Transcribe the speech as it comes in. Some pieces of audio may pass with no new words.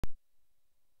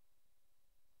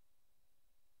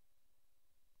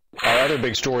other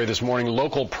big story this morning,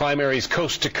 local primaries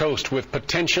coast to coast with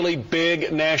potentially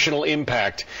big national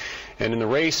impact. And in the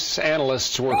race,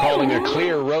 analysts were calling a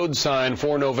clear road sign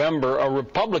for November. A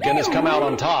Republican has come out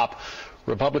on top.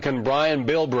 Republican Brian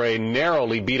Bilbray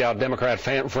narrowly beat out Democrat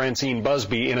Francine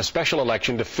Busby in a special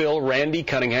election to fill Randy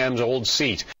Cunningham's old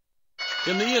seat.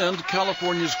 In the end,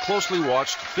 California's closely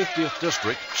watched 50th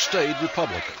district stayed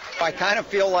Republican. I kind of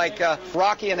feel like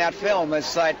Rocky in that film.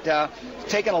 It's like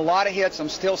taking a lot of hits. I'm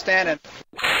still standing.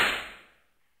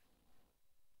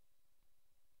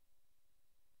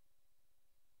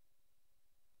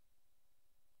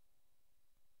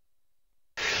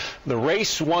 The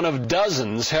race, one of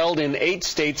dozens held in 8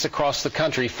 states across the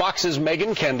country. Fox's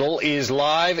Megan Kendall is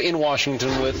live in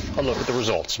Washington with a look at the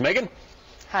results. Megan?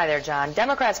 Hi there, John.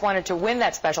 Democrats wanted to win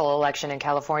that special election in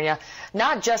California,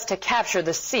 not just to capture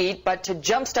the seat, but to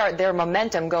jumpstart their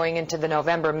momentum going into the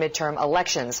November midterm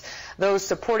elections. Those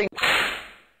supporting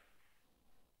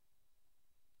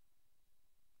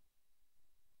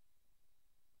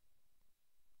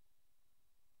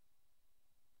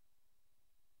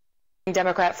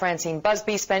Democrat Francine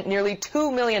Busby spent nearly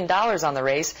 $2 million on the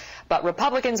race, but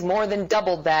Republicans more than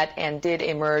doubled that and did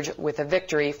emerge with a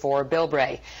victory for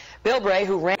Bilbray. Bilbray,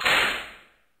 who ran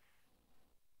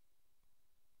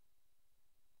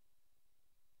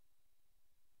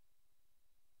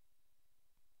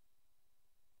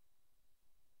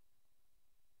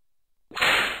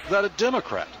that a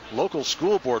Democrat, local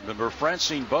school board member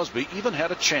Francine Busby, even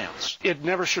had a chance. It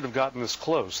never should have gotten this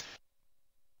close.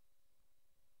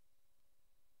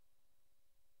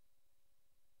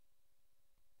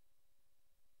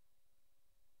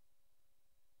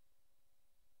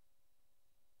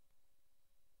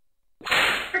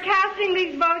 We're casting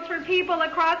these votes for people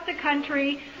across the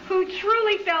country who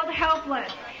truly felt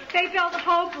helpless. They felt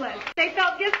hopeless. They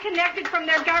felt disconnected from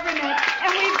their government,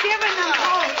 and we've given them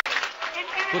hope.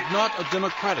 But not a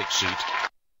Democratic seat